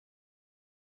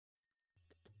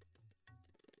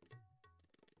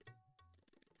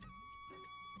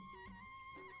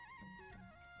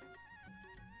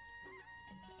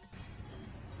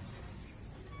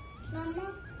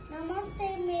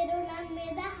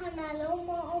मेरा हनालो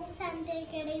म ओम शान्ति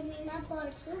एकाडेमीमा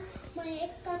पढ्छु। म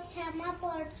एक कक्षामा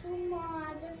पढ्छु। म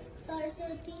आज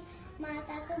सरस्वती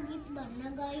माताको गीत भन्न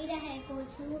गइरहेको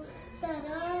छु।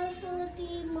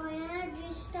 सरस्वती मया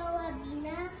दृष्ट वा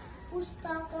बिना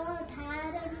पुस्तक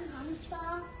धारण हंस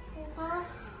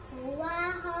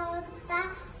वाहन्ता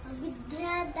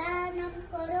विद्यादानं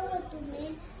करोतु मे।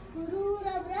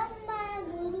 गुरुर्ब्रह्मा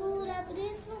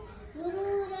गुरुर्विष्णु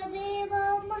गुरुर्देव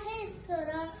महेश्वर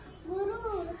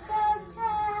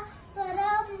गुरुर्साक्षात्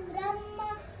परं ब्रह्म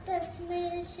तस्मै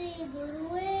श्री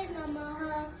गुरुवे नमः।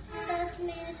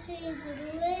 तस्मै श्री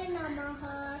गुरुवे नमः।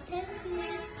 Thank you.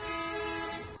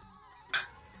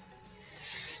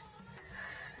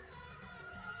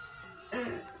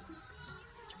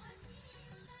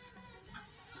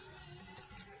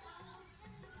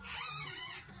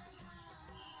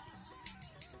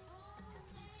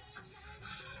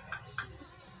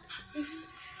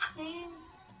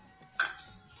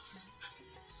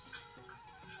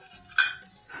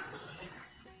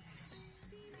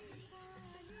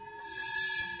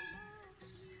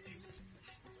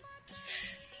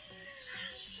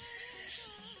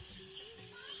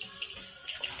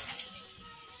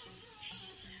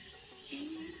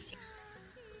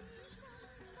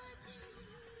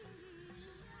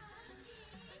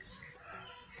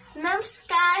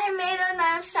 नमस्कार, मेरो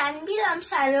नाम सान्वी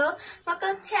लम्साल हो। म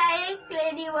कक्षा 1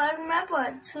 लेडी वर्गमा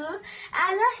पढ्छु।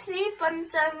 आज श्री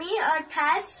पञ्चमी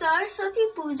अर्थात् सरस्वती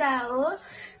पूजा हो।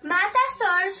 माता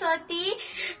सरस्वती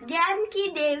ज्ञानकी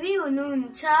देवी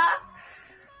हुनुहुन्छ।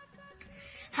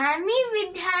 हामी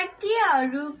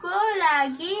विद्यार्थीहरूको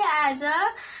लागि आज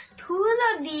ठुलो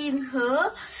दिन हो।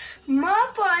 म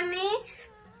पनि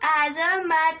आज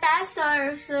माता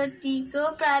सरस्वतीको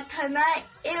प्रार्थना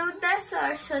एउटा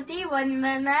सरस्वती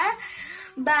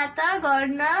वन्दनाबाट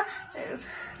गर्न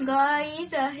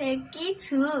गइरहेकी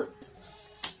छु।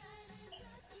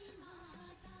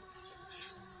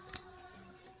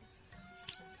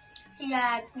 या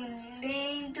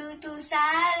कुन्देन्दु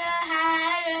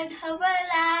तुषारहार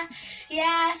धवला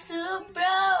या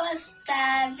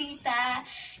शुभ्रवस्त्रावृता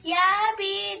या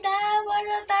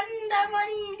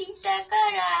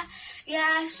वेदावरदण्डमण्डितकरा या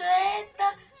श्वेत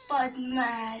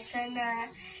पद्मासना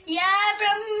या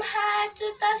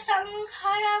ब्रह्माच्युत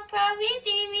शङ्कर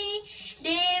प्रभृतिवि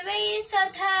देवै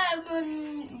सदा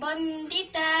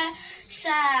वन्दिता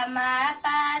सा मा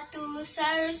पातु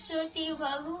सरस्वती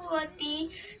भगवती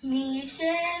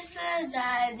निशेष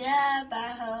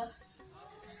जाड्यावाह।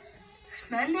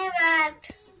 धन्यवाद।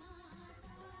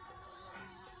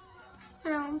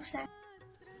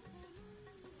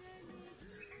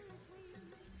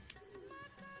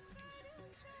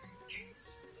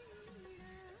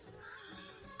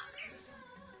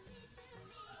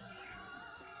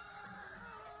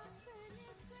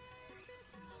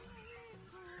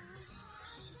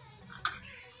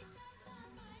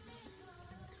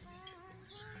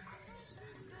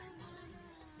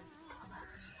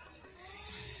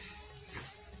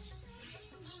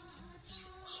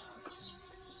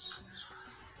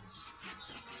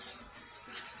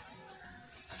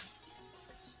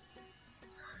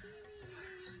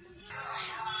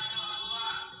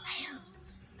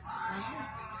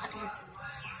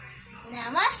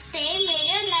 नमस्ते,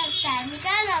 मेरो नाम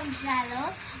सानिका लम्साल हो।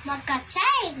 म कक्षा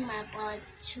 1 मा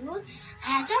पढ्छु।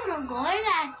 आज म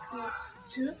गइरहेको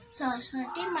छु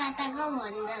सरस्वती माताको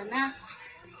वन्दना।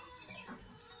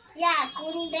 या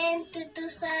कुन्देन्दु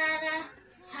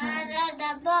तुषारहार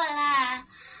धवला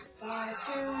या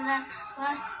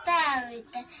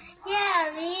शुभ्रवस्त्रावृता या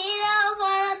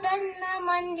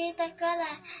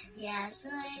वीरवरदण्डमण्डितकरा या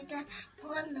श्वेत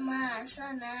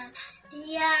पद्मासना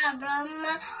या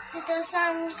ब्रह्माच्युत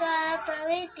शङ्कर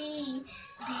प्रभृति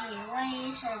देवै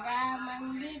सदा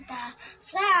वन्दिता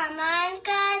सा मा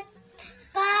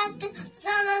पातु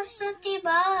सरस्वती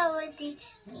भगवती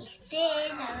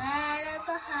निस्तेज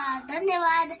जाड्यावाह।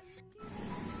 धन्यवाद।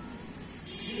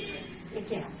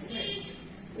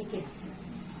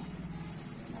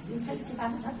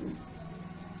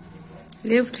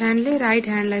 लेफ्ट ह्यान्डले राइट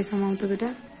ह्यान्डलाई समाउ त बेटा।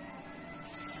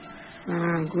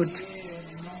 गुड।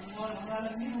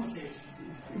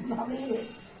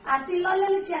 आरती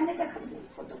लल्लले चियाने त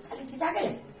फोटो खाली खिचाके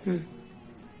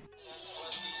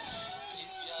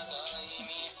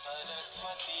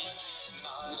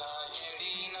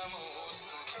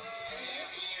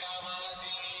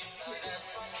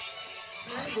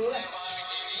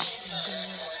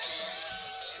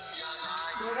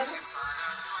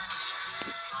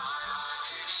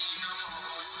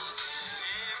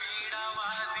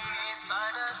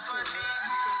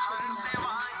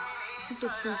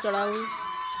चढ़ाऊ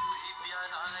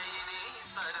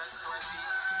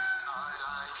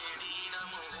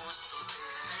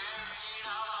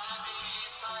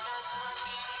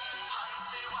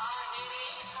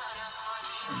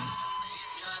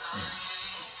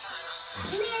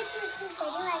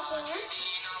फेरि वाक्यमा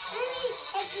अनि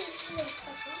यति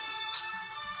लेख्छु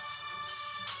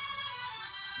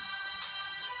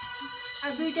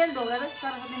अब दुईटा ढोका र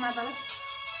सरस्वती मातालाई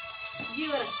जी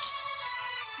गर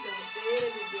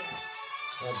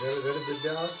धेरै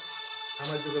विद्या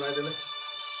आमाजीको लागि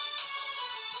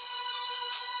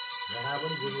घना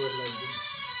पनि गुरुहरुलाई दिनु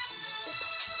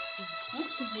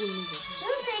फेरि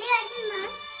वाक्यमा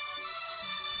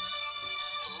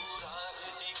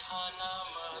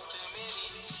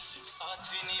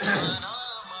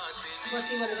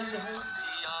बत्ती गरेर देखाउ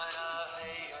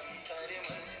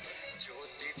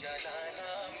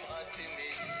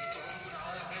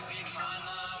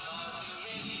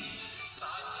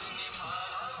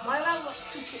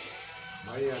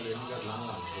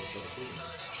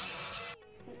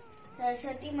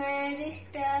सरस्वती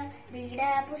मारिष्ट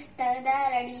वीणा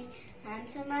पुस्तकधारिणी हम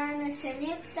समान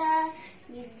संयुक्त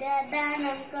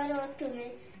विद्यादानं करोतु मे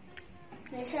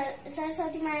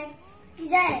सरस्वती माँ की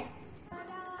जय।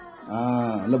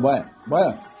 ल भयो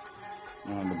भयो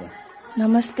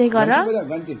नमस्ते गर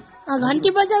घन्टी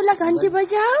बजाऊ ल घन्टी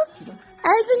बजाऊ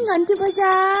आइफिन घन्टी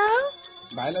बजाऊ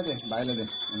भाइलाई दे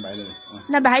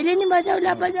ल भाइले नि बजाऊ ल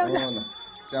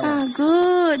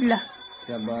गुड ल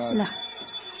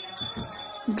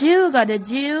जिउ गर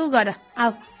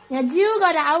आऊ यहाँ जिउ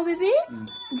गर आऊ बेबी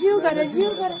जिउ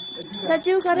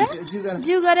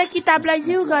गर किताबलाई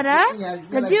जिउ गर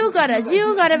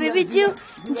बेबी जिउ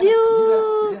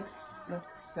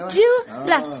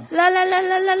ल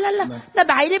ल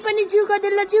भाइले पनि जिउ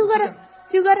गरिदेऊ ल जिउ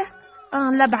गर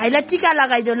ल भाइलाई टीका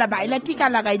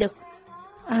लगाइदेऊ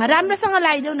राम्रोसँग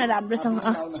लगाइदेऊ न राम्रोसँग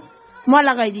म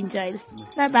लगाइदिन्छु अहिले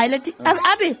ल भाइलाई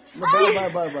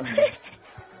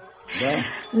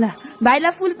ल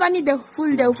भाइलाई फुल पनि देऊ फुल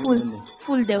देऊ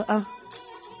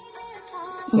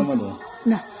ल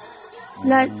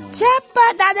ल च्याप्पा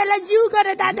दादालाई जिउ गर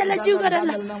ल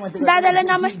दादालाई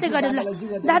नमस्ते गर ल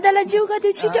दादालाई जिउ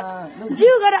गरिदेऊ छिटो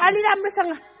जिउ गर अलि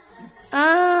राम्रोसँग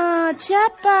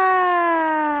च्याप्पा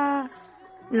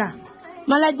ल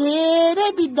मलाई धेरै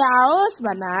विद्या आओस्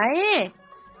भनाए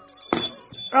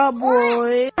अब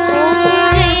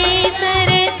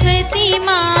सरस्वती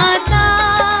माता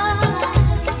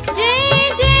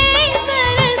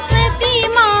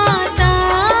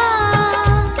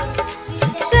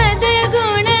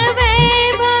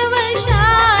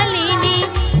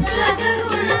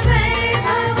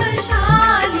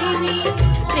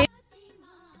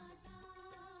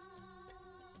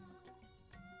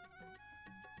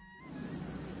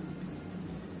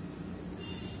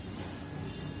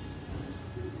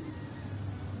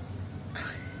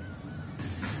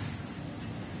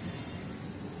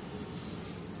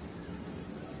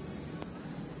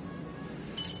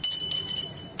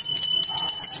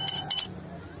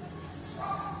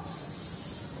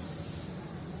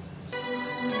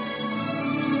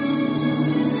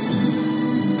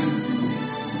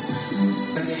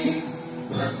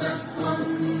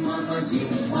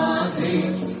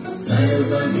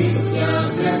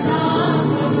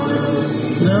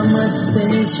नमस्ते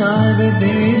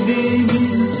शारदे देवी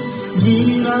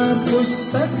वीणा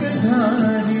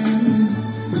पुस्तकधारिणी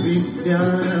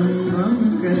विद्यारम्भं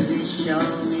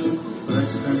करिष्यामि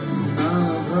प्रसन्ना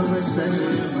भव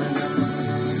सर्वदा।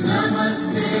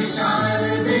 नमस्ते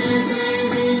शारदे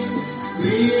देवी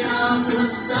वीणा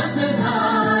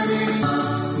पुस्तकधारिणी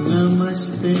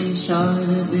नमस्ते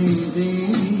शारदे देवी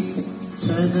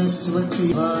सरस्वती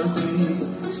वाणी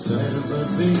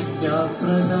सर्वविद्या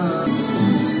प्रदायिनी।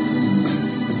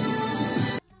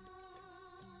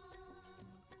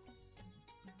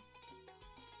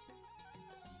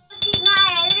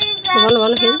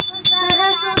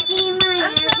 सरस्वती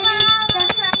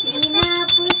वीणा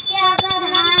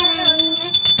पुस्तकधारिणी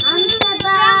हम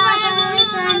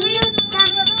संयुक्त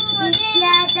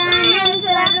विद्यादानं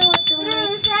करोतु मे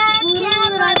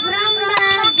गुरु ब्रह्मा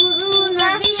गुरु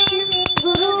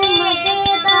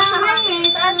गुरुदेव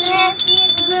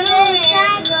गुरु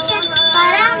साक्षात्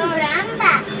परं ब्रह्म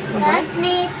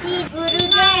तस्मै श्री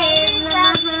गुरुदेव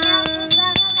नमः।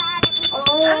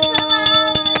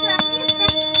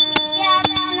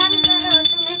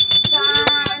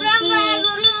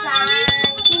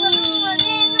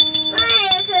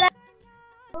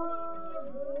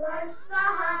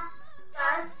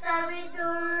 तत्सवितुर्वरेण्यं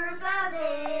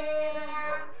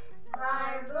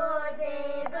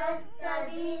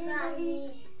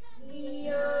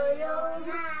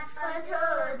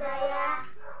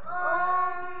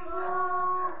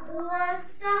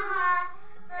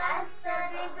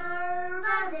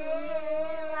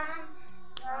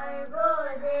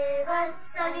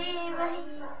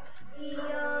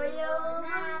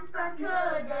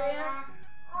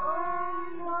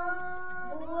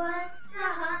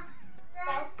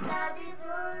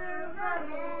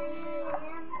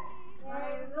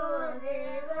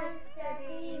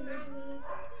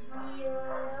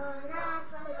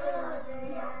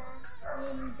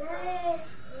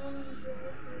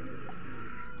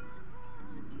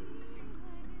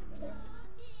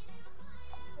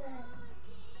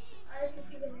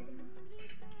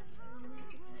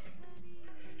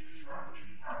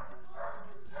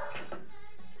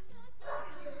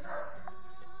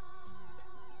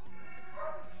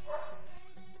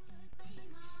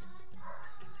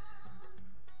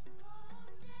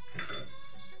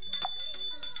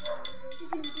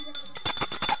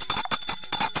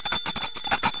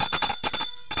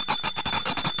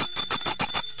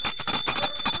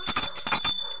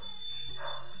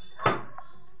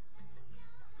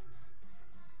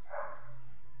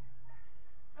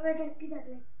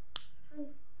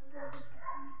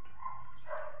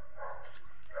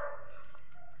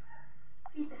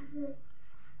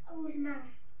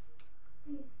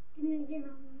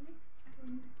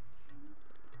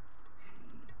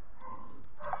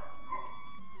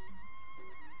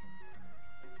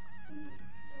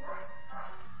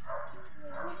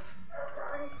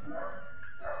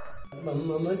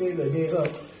मम देव देव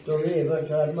त्वमेव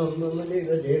सर्वं मम देव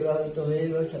देव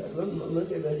त्वमेव सर्वं मम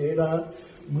देव देव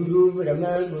गुरु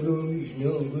ब्रह्मा गुरु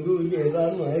विष्णु गुरु देव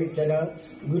महेश्वर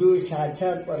गुरु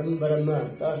साक्षात परम ब्रह्म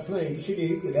तस्मै श्री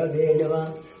गुरवे नमः।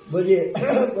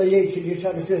 बोले श्री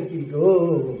सरस्वती को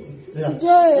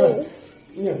जय।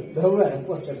 भगवान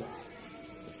पहुँच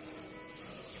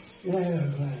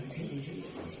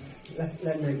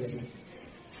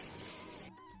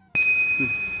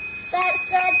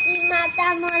सरस्वती माता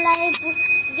मलाई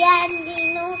ज्ञान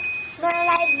दिनु,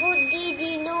 मलाई बुद्धि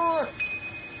दिनु।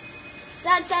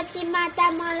 सरस्वती माता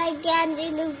मलाई ज्ञान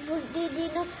दिनु, बुद्धि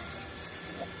दिनु।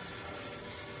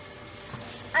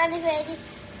 अनि फेरि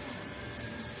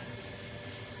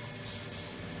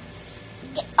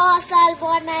असल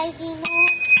बनाइदिनु।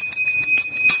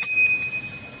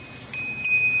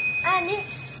 अनि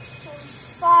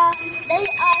सधैँ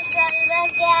असल र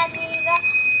ज्ञानी र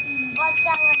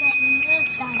बच्चा बनाइदिनु।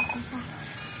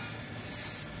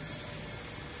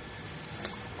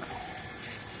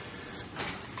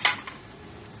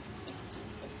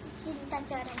 चिन्ता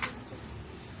चढाइदिन्छु।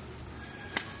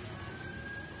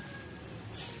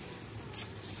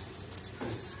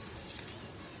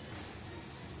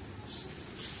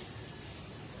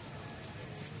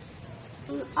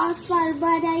 असल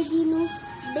बनाइदिनु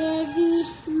देवी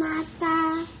माता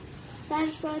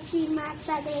सरस्वती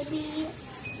माता देवी।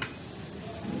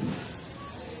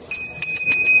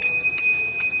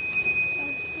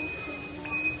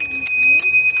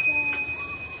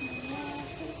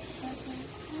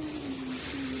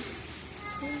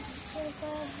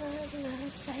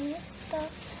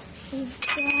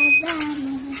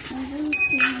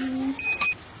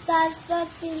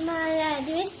 सरस्वती माया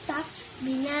द्विष्टा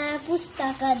बिना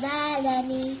पुस्तक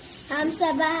दानी हम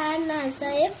सबान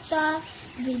संयुक्त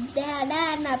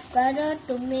विद्यादान करो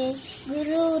तुम्हें।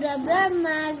 गुरु र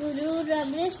ब्रह्मा गुरु र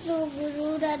विष्णु गुरु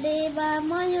र देवा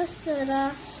महेश्वर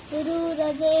गुरु र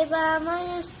देवा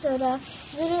महेश्वर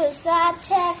गुरु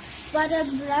साक्षात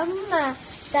परब्रह्म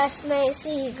तस्मै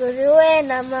श्री गुरुवे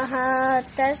नमः।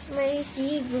 तस्मै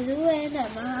श्री गुरुवे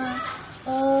नमः।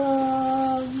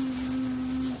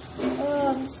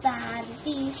 ओम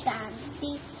शांति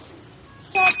शांति।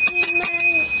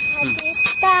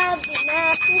 प्रतिष्ठा बिना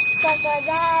पुस्तक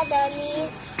दानी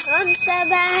हम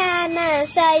सबान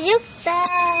संयुक्त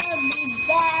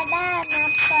विद्यादान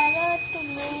करो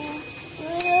तुम्हें।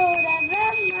 गुरु र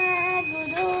ब्रह्मा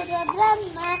गुरु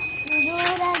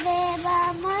र देवा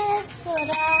महेश्वर।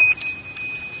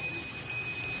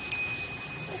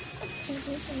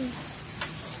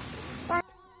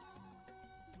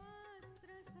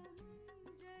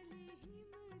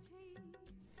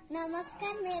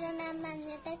 नमस्कार, मेरो नाम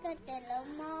मान्यता कटेल हो।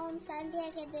 म ओम शान्ति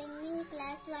एकाडेमी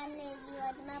क्लास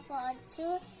 1 मा पढ्छु।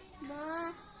 म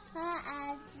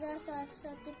आज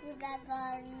सरस्वती पूजा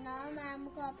गर्न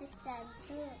मामुको अफिस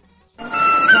जान्छु।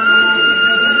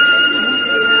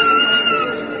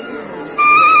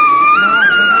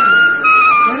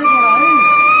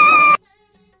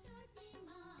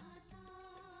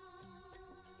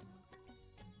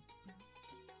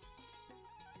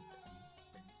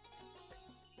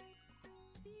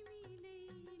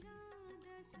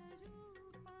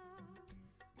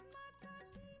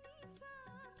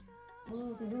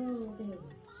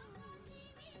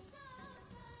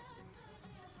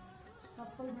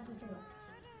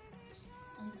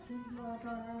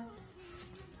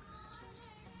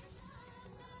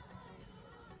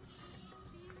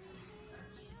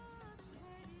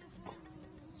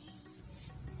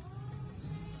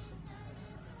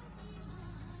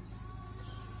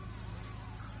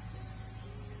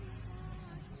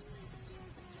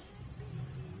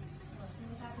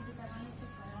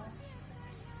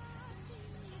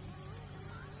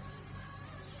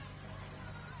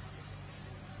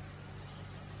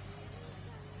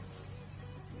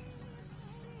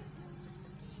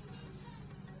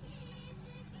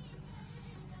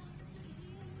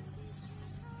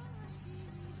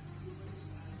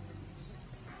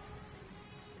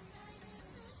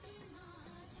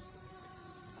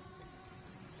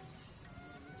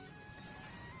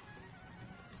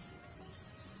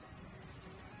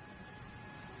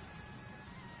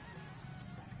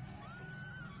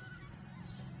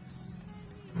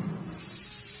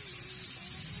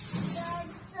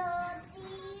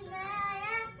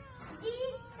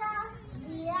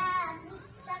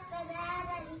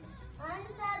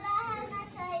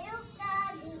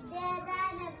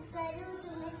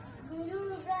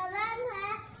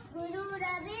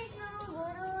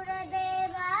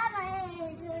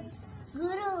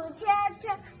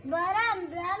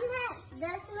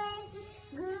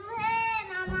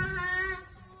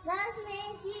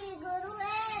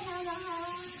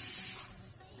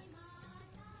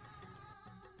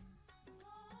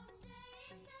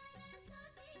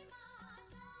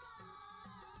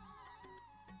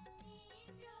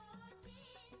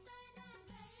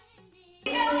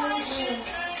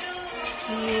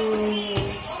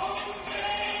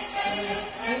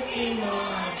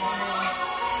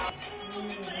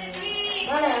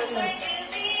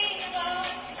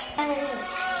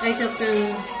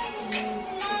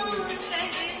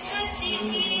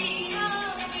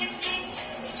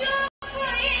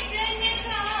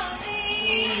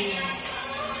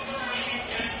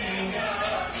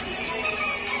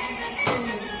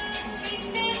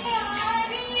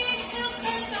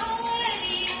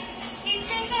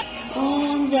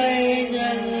 ओम जय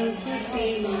सरस्वती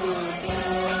माता।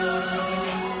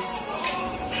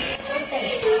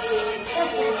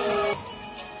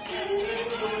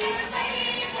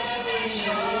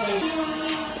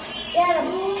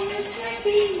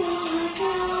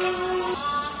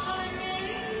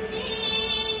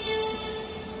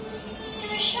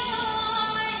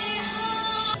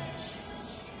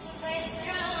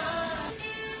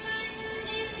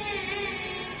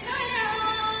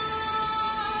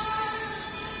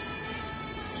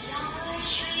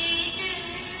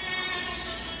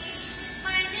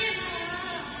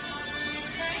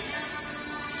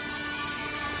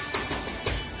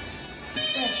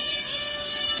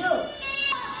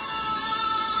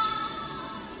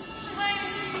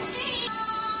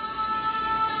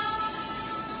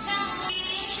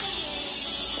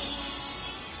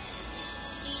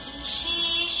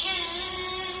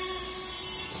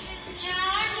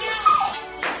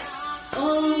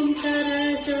 ओम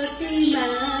सरस्वती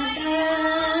माता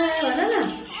भन न।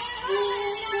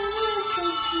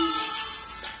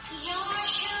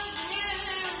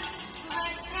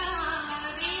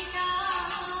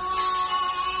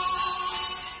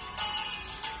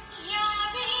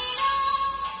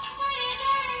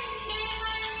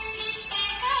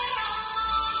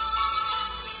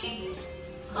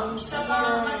 हम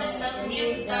समाहन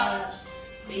संयुक्ता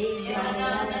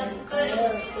विद्यादानं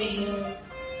करोतु मे।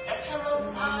 प्रथमं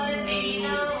भारती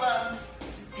नाम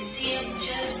द्वितीयं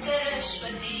च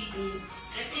सरस्वती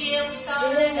तृतीयं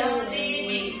शारदा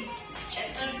देवी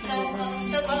चतुर्थं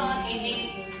हंसवाहिनी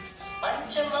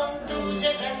पंचमं तु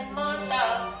जगन्माता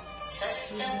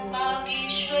षष्ठं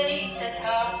वागीश्वरी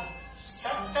तथा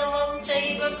सप्तमं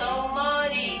चैव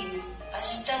कौमारी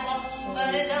अष्टमं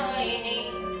वरदायिनी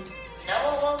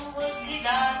नवमं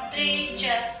बुद्धिदात्री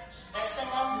च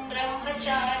दशमं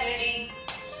ब्रह्मचारिणी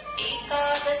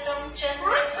एकादशं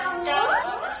चन्द्रघण्टा